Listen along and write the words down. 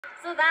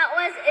So that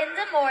was In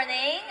the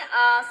Morning,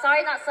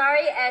 Sorry Not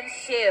Sorry, and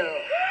Shoe.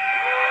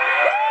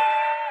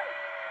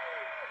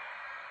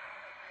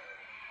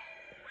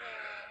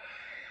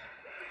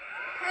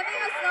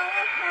 Having a solo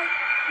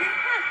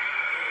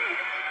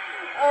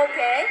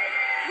Okay.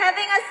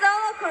 Having a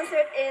solo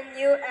concert in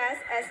US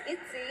as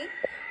Itzy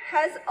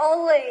has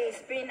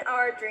always been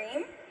our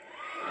dream.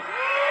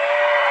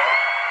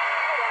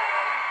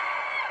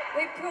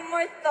 We put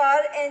more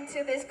thought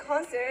into this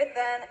concert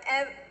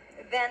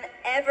than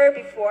ever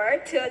before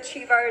to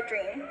achieve our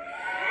dream.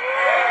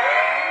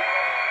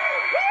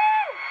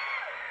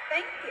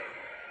 Thank you.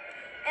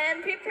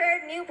 And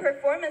prepared new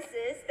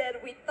performances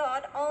that we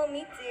thought all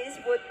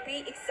Mitzies would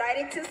be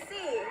excited to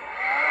see.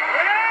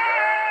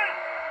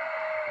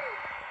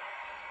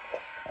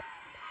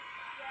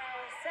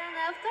 Yes, and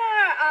after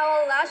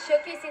our last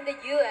showcase in the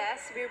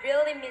US, we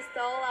really missed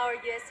all our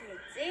US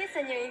Mitzies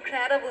and your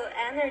incredible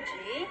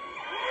energy.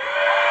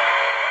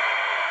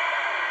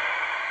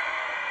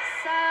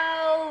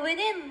 So we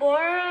need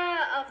more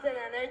of that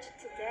energy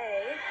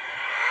today.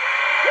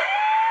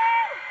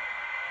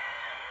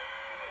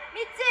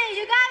 Mitzi,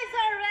 you guys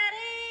are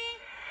ready?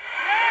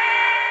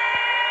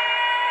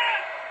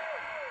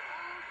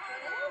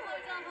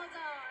 Hold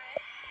on.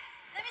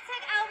 Let me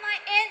take out my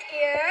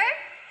in-ear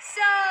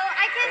so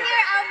I can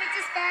hear our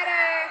Mitzi's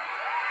better.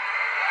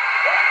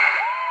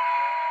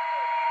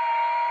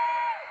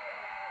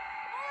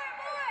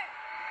 More.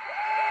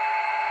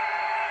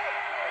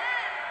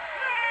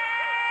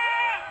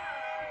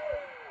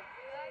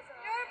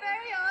 You're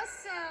very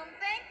awesome.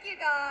 Thank you,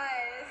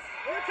 guys.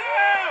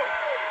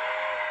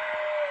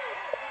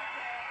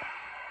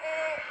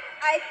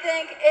 I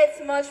think it's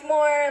much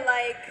more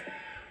like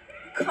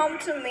come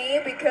to me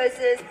because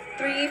it's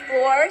 3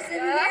 floors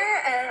in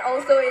here and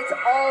also it's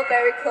all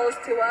very close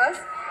to us,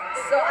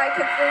 so I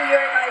can feel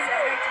your guys'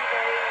 energy.